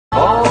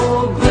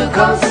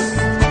glucose.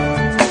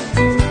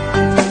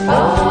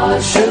 Ah,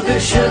 sugar,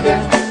 sugar,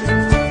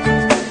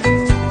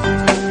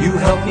 you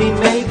help me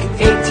make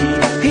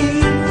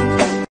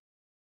ATP.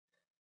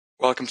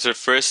 Welcome to the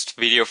first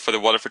video for the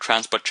Water for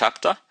Transport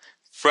chapter.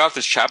 Throughout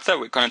this chapter,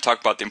 we're going to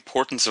talk about the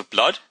importance of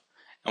blood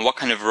and what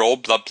kind of role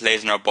blood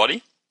plays in our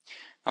body.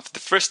 Now,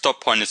 the first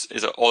dot point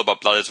is all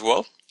about blood as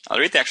well. I'll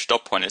read the actual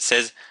dot point. It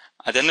says,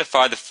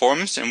 identify the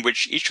forms in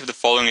which each of the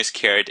following is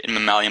carried in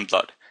mammalian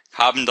blood: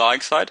 carbon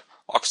dioxide,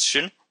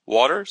 oxygen,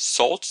 water,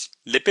 salts,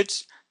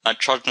 lipids,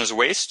 nitrogenous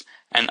waste,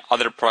 and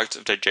other products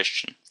of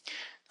digestion.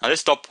 Now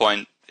this dot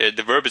point,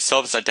 the verb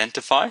itself is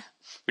identify,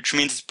 which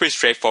means it's pretty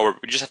straightforward.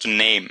 We just have to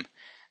name.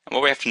 And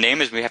what we have to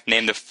name is we have to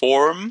name the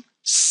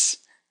forms.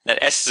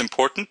 That S is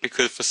important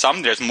because for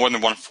some there's more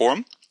than one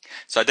form.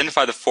 So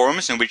identify the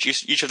forms in which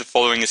each of the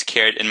following is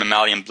carried in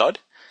mammalian blood.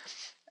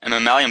 And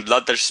mammalian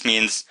blood, that just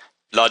means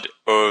blood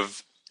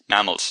of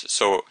mammals.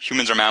 So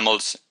humans are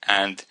mammals,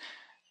 and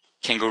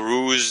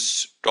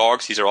kangaroos,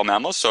 dogs, these are all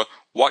mammals. So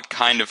what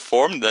kind of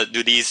form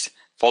do these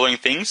following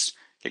things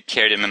get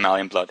carried in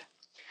mammalian blood?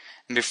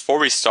 And before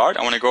we start,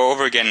 I want to go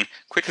over again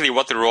quickly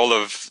what the role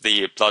of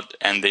the blood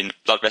and the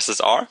blood vessels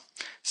are.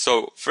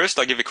 So first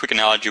I'll give a quick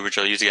analogy which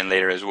I'll use again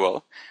later as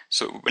well.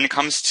 So when it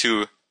comes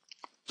to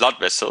blood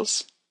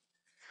vessels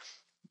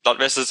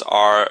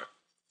are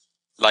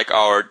like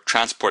our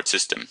transport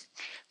system.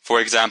 For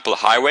example,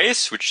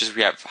 highways, which is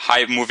we have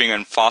high moving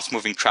and fast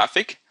moving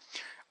traffic,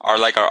 are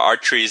like our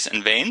arteries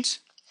and veins.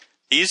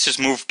 These just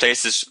move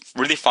places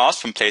really fast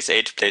from place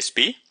A to place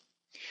B,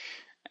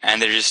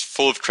 and they're just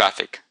full of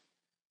traffic.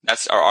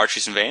 That's our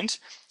arteries and veins.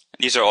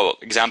 These are all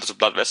examples of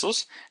blood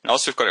vessels. And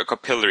also we've got our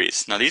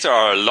capillaries. Now these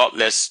are a lot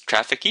less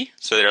trafficky,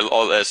 so they're a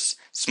lot less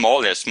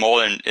small. They're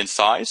smaller in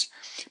size,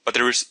 but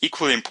they're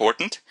equally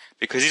important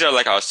because these are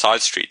like our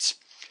side streets.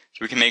 So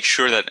we can make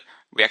sure that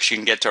we actually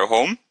can get to our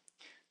home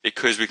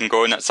because we can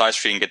go in that side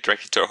street and get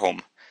directly to our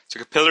home. So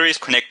capillaries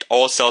connect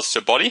all cells to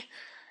the body,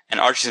 and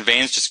arteries and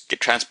veins just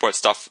transport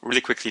stuff really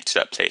quickly to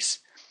that place.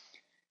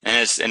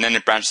 And then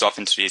it branches off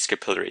into these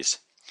capillaries.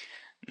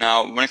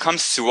 Now, when it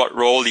comes to what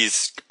role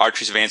these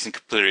arteries, veins, and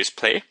capillaries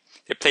play,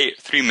 they play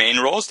three main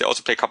roles. They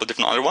also play a couple of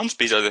different other ones, but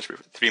these are the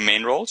three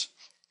main roles.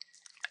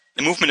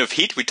 The movement of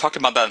heat, we talked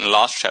about that in the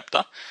last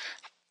chapter.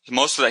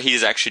 Most of that heat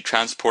is actually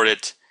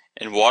transported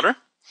in water,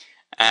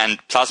 and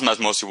plasma is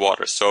mostly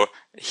water. So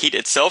heat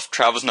itself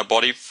travels in the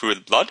body through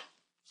the blood.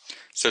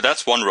 So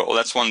that's one role.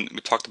 That's one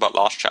we talked about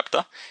last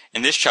chapter.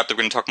 In this chapter,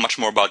 we're going to talk much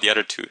more about the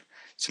other two.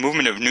 So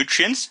movement of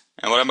nutrients.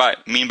 And what I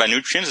mean by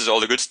nutrients is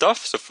all the good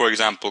stuff. So for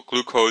example,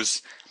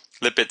 glucose,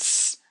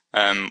 lipids,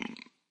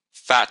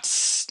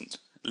 fats,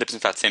 lipids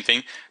and fats, same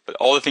thing. But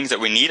all the things that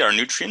we need are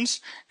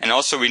nutrients. And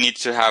also we need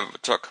to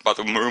talk about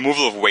the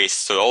removal of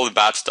waste. So all the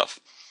bad stuff.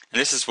 And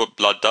this is what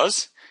blood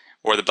does,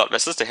 or the blood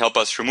vessels, to help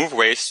us remove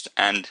waste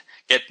and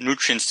get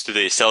nutrients to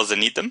the cells that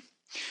need them.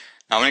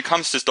 Now when it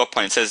comes to this dot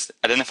point, it says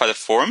identify the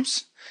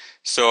forms.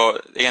 So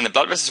again, the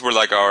blood vessels were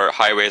like our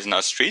highways and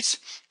our streets.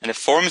 And the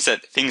forms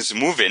that things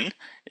move in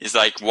is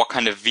like what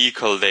kind of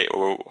vehicle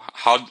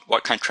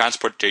what kind of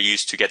transport they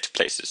use to get to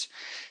places.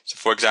 So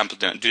for example,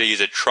 do they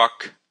use a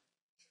truck,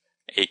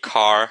 a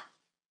car,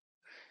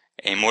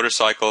 a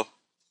motorcycle,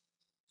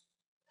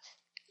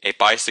 a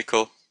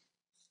bicycle,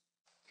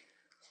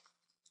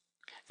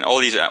 and all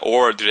these,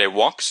 or do they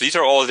walk? So these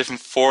are all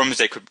different forms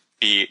they could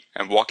be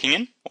walking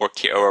in or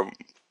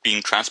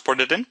being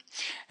transported in.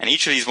 And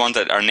each of these ones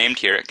that are named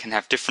here can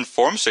have different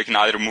forms, so you can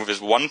either move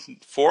as one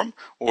form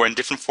or in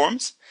different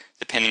forms,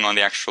 depending on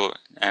the actual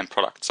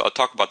product. So I'll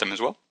talk about them as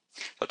well.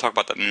 So I'll talk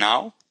about that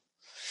now.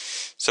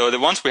 So the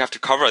ones we have to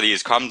cover are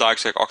these: carbon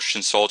dioxide,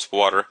 oxygen, salts,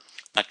 water,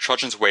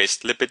 nitrogenous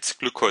waste, lipids,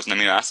 glucose, and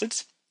amino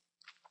acids.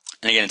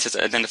 And again, it says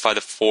identify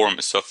the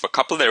forms. So for a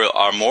couple there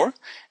are more,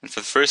 and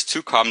for the first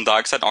two, carbon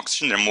dioxide and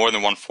oxygen, there are more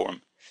than one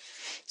form.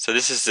 So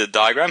this is the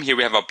diagram. Here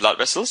we have our blood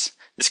vessels.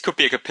 This could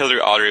be a capillary,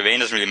 artery, vein,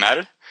 doesn't really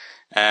matter.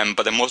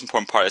 But the most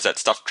important part is that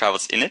stuff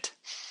travels in it.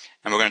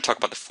 And we're going to talk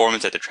about the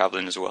forms that they travel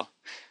in as well.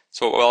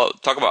 So what I'll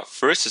talk about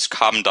first is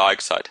carbon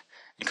dioxide.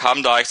 And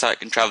carbon dioxide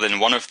can travel in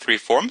one of three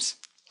forms.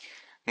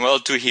 And what I'll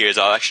do here is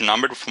I'll actually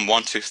number it from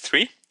 1 to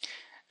 3.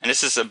 And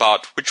this is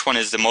about which one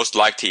is the most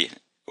likely,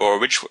 or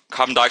which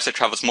carbon dioxide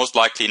travels most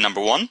likely in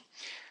number 1,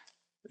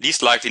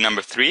 least likely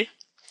number 3,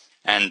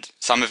 and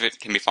some of it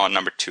can be found in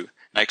number 2. And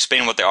I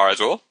explain what they are as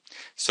well.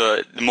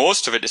 So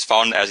most of it is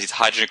found as these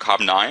hydrogen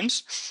carbon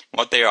ions.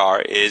 What they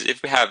are is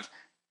if we have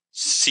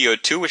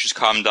CO2, which is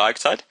carbon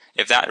dioxide,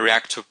 if that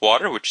reacts with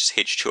water, which is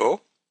H2O,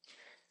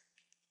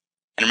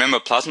 and remember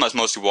plasma is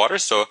mostly water,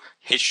 so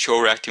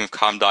H2O reacting with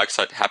carbon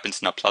dioxide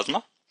happens in our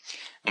plasma.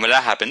 And when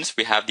that happens,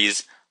 we have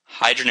these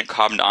hydrogen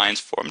carbon ions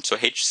formed, so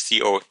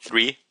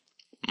HCO3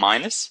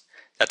 minus,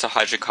 that's our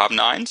hydrogen carbon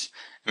ions.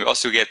 And we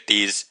also get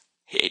these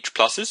H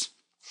pluses.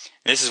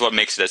 And this is what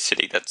makes it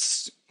acidic.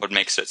 That's what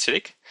makes it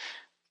acidic.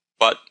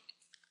 But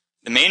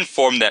the main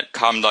form that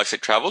carbon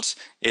dioxide travels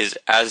is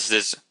as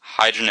this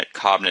hydrogen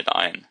carbonate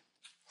ion.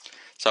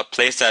 So I'll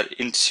place that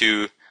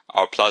into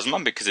our plasma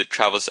because it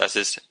travels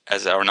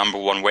as our number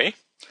one way.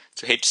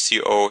 So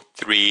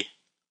HCO3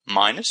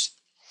 minus.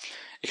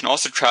 It can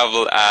also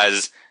travel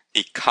as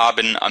the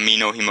carbon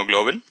amino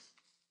hemoglobin.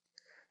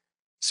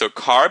 So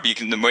carb,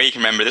 the way you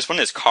can remember this one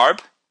is carb,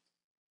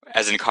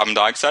 as in carbon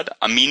dioxide,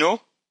 amino,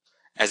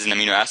 as in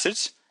amino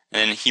acids,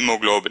 and then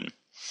hemoglobin.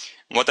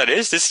 And what that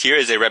is, this here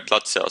is a red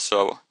blood cell.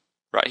 So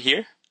right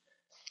here,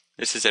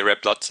 this is a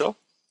red blood cell.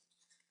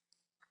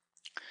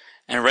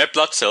 And red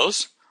blood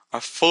cells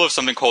are full of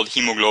something called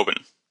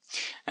hemoglobin.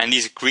 And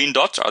these green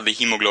dots are the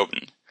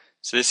hemoglobin.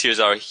 So this here is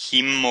our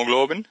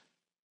hemoglobin.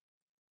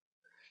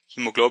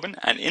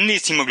 And in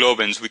these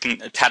hemoglobins, we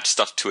can attach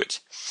stuff to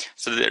it.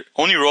 So the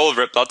only role of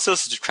red blood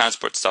cells is to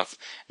transport stuff.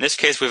 In this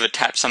case, we've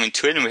attached something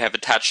to it, and we have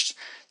attached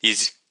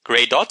these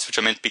gray dots, which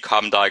are meant to be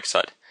carbon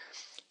dioxide.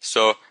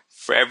 So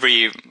for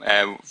every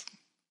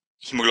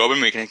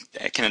hemoglobin, we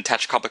can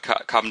attach a couple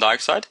of carbon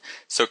dioxide.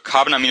 So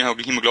carbon amino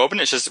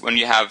hemoglobin is just when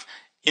you have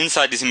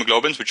inside these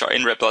hemoglobins, which are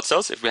in red blood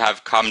cells, if we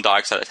have carbon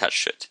dioxide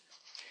attached to it.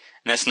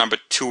 And that's number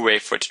 2 way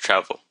for it to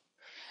travel.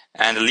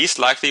 And the least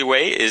likely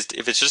way is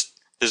if it's just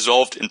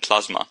dissolved in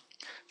plasma.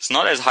 It's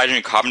not as hydrogen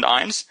and carbon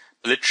ions,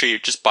 but literally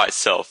just by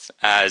itself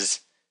as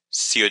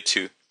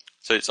CO2.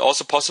 So it's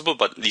also possible,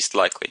 but least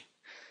likely.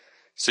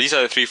 So these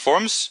are the 3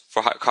 forms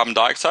for carbon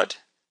dioxide: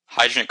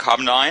 hydrogen and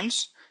carbon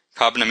ions,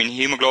 carbon amino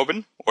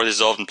hemoglobin, or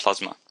dissolved in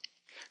plasma.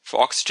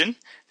 For oxygen,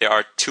 there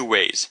are 2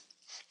 ways.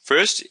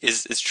 First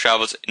is it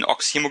travels in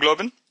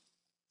oxyhemoglobin,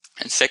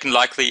 and second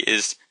likely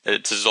is that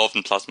it's dissolved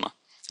in plasma.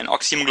 And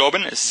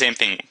oxyhemoglobin is the same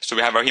thing. So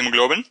we have our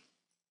hemoglobin,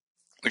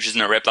 which is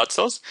in our red blood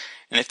cells,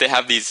 and if they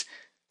have these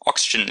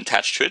oxygen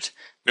attached to it,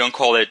 we don't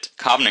call it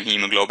carbon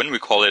hemoglobin, we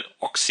call it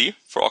oxy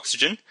for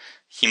oxygen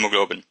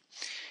hemoglobin.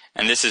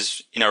 And this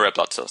is in our red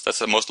blood cells. That's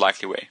the most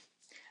likely way.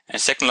 And the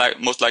second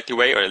most likely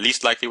way, or the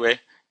least likely way,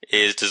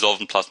 is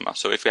dissolved in plasma.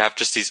 So if we have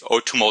just these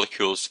O2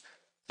 molecules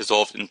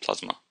dissolved in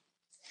plasma.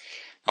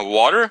 Now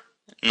water,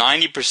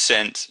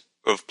 90%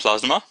 of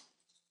plasma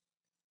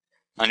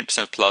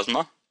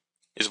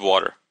is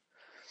water.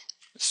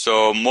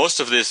 So most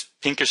of this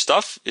pinkish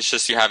stuff is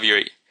just you have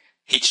your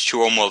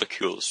H2O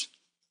molecules,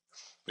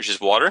 which is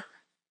water,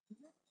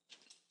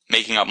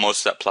 making up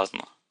most of that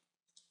plasma.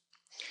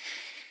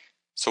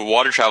 So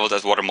water travels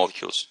as water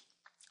molecules.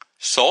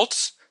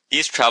 Salts,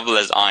 these travel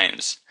as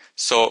ions.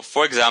 So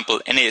for example,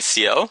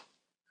 NaCl,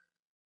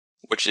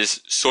 which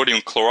is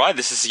sodium chloride,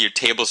 this is your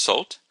table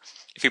salt.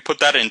 If you put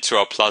that into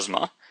our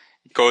plasma,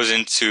 it goes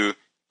into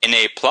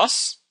Na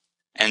plus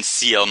and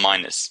Cl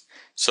minus.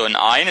 So an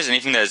ion is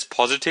anything that is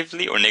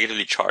positively or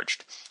negatively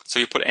charged. So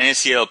you put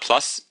NaCl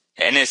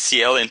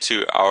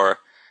into our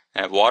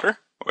water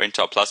or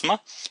into our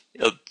plasma,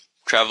 it'll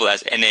travel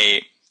as Na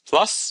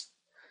plus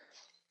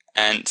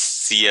and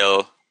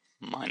Cl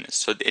minus.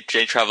 So they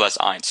travel as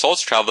ions.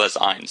 Salts travel as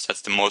ions.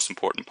 That's the most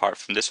important part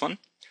from this one.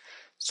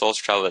 Salts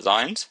travel as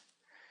ions.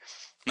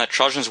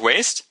 Nitrogenous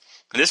waste.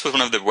 This was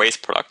one of the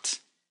waste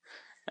products.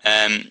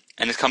 And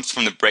it comes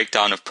from the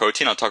breakdown of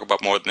protein. I'll talk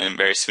about more of them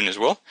very soon as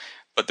well.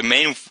 But the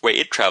main way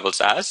it travels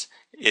as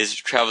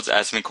is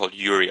something called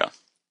urea.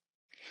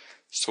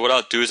 So what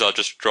I'll do is I'll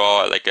just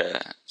draw like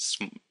a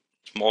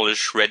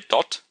smallish red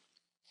dot.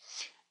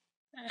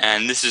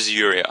 And this is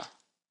urea.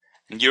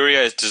 And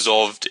urea is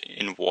dissolved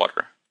in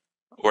water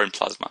or in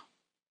plasma.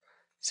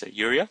 So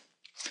urea.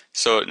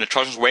 So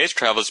nitrogenous waste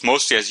travels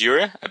mostly as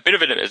urea. A bit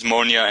of it as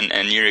ammonia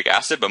and uric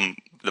acid, but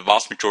the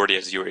vast majority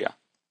as urea.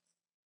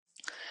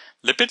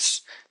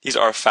 Lipids, these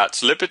are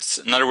fats. Lipids,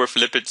 another word for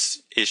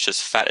lipids is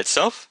just fat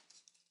itself.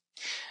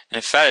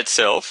 And fat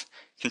itself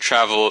can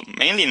travel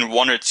mainly in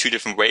 1 or 2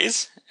 different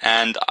ways,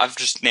 and I've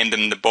just named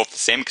them both the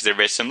same because they're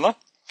very similar.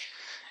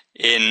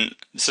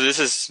 So this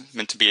is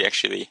meant to be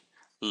actually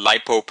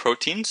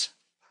lipoproteins,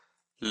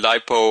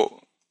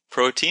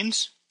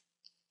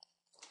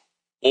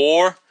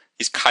 or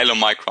these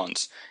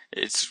chylomicrons.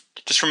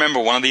 Just remember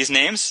one of these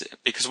names,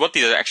 because what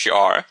these actually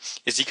are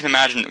is you can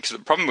imagine, because the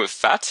problem with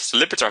fat, so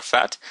lipids are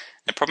fat,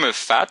 and the problem with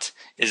fat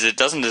is it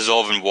doesn't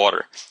dissolve in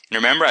water. And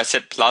remember I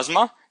said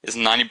plasma is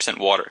 90%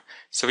 water.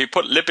 So if we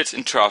put lipids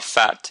into our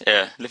fat,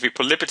 if we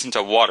put lipids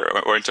into water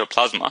or into a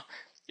plasma,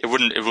 it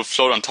will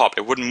float on top.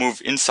 It wouldn't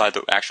move inside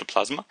the actual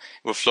plasma.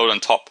 It will float on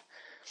top.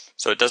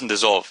 So it doesn't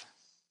dissolve.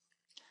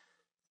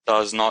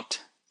 Does not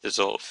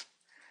dissolve.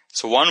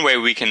 So one way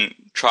we can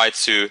try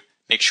to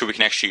make sure we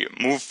can actually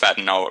move fat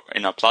in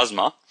our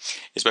plasma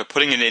is by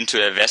putting it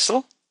into a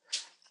vessel.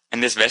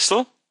 And this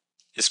vessel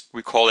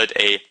we call it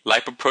a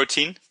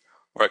lipoprotein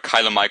or a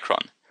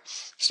chylomicron.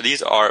 So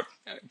these are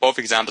both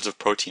examples of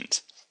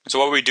proteins. So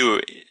what we do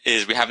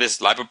is we have this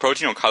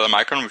lipoprotein or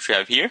chylomicron, which we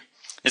have here.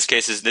 In this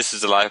case, this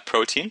is the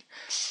lipoprotein.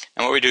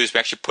 And what we do is we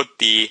actually put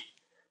the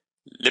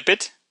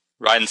lipid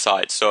right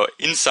inside. So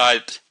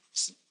inside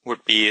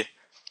would be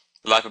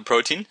the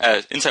lipoprotein.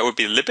 Inside would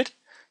be the lipid.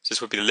 So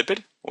this would be the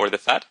lipid or the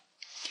fat.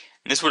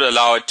 And this would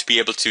allow it to be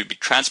able to be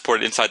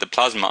transported inside the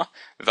plasma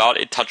without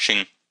it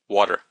touching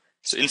water.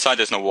 So inside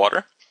there's no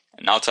water,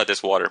 and outside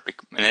there's water.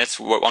 And that's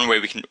one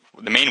way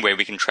the main way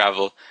we can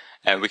travel.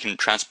 We can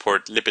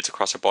transport lipids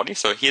across our body.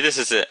 So here this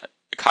is a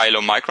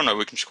chylomicron, or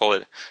we can just call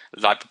it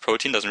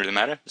lipoprotein, doesn't really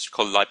matter. Let's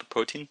call it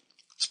lipoprotein,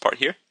 this part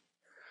here.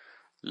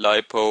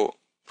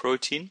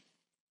 lipoprotein.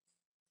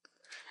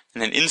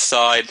 And then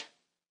inside,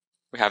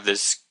 we have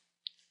this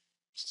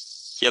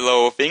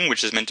yellow thing,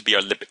 which is meant to be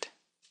our lipid.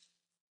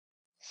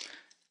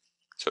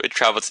 So it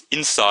travels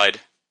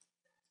inside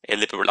a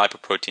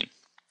lipoprotein.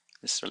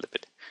 This is our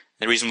lipid. And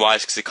the reason why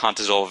is because it can't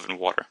dissolve in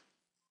water.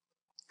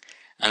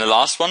 And the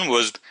last one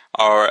was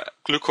our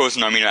glucose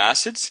and amino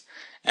acids.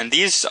 And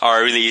these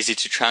are really easy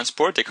to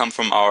transport. They come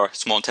from our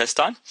small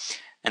intestine,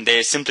 and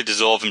they simply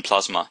dissolve in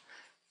plasma.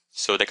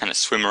 So they kind of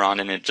swim around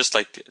in it, just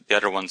like the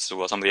other ones as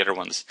well, some of the other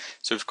ones.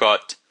 So we've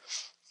got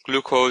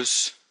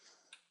glucose,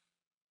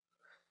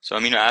 so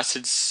amino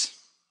acids,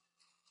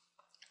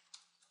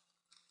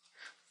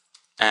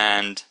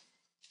 and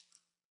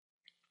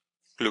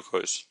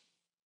glucose.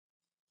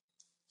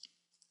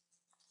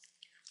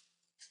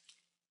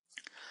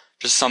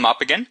 Just to sum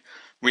up again,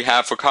 we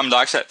have for carbon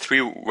dioxide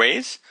 3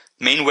 ways.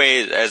 Main way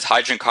is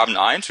hydrogen carbon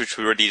ions, which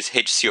were these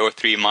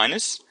HCO3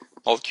 minus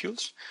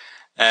molecules.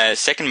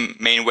 Second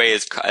main way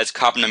is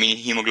carbon amine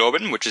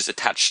hemoglobin, which is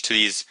attached to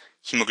these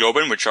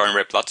hemoglobin, which are in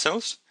red blood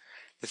cells.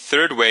 The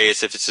third way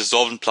is if it's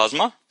dissolved in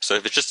plasma, so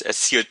if it's just a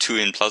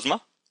CO2 in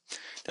plasma.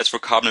 That's for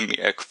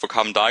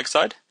carbon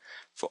dioxide.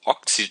 For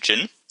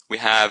oxygen, we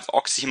have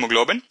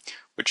oxyhemoglobin,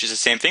 which is the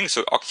same thing.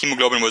 So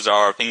oxyhemoglobin was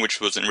our thing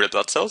which was in red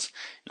blood cells.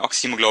 And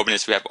oxyhemoglobin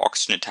is we have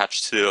oxygen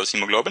attached to those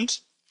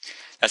hemoglobins.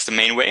 That's the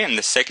main way. And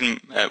the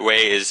second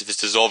way is if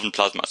it's dissolved in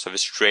plasma, so if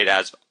it's straight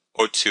as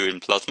O2 in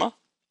plasma.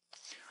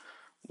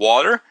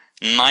 Water,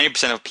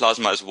 90% of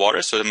plasma is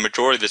water, so the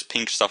majority of this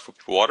pink stuff will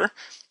be water.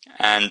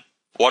 And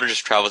water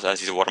just travels as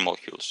these water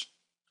molecules.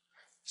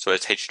 So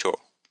it's H2O.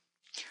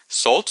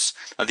 Salts,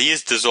 now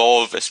these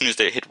dissolve as soon as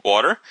they hit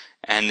water,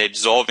 and they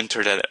dissolve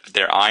into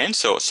their ions.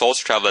 So salts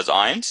travel as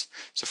ions.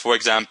 So for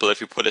example,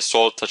 if you put a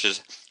salt such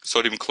as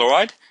sodium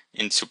chloride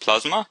into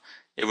plasma,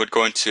 it would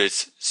go into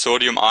its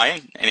sodium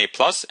ion,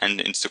 Na+, and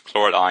into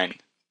chloride ion,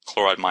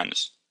 chloride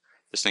minus.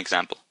 This is an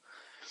example.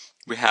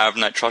 We have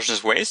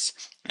nitrogenous waste,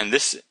 and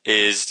this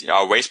is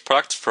our waste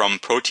product from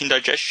protein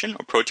digestion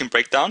or protein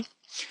breakdown.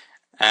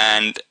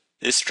 And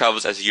this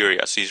travels as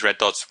urea, so these red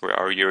dots were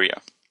our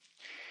urea.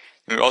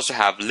 And we also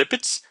have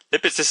lipids.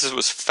 Lipids,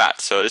 was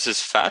fat, so this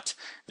is fat.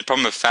 The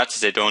problem with fats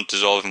is they don't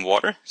dissolve in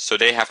water, so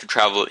they have to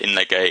travel in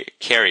like a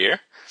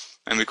carrier,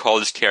 and we call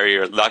this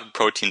carrier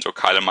lipoproteins or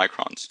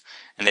chylomicrons,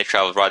 and they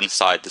travel right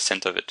inside the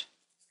center of it.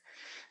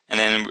 And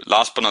then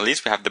last but not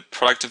least, we have the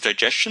product of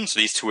digestion. So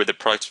these two are the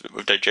products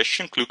of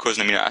digestion, glucose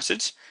and amino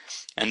acids,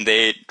 and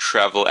they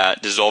travel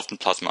dissolved in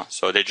plasma.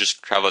 So they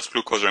just travel as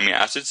glucose or amino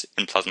acids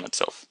in plasma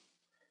itself.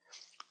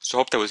 So I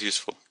hope that was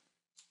useful.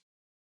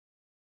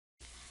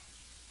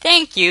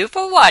 Thank you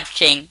for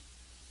watching.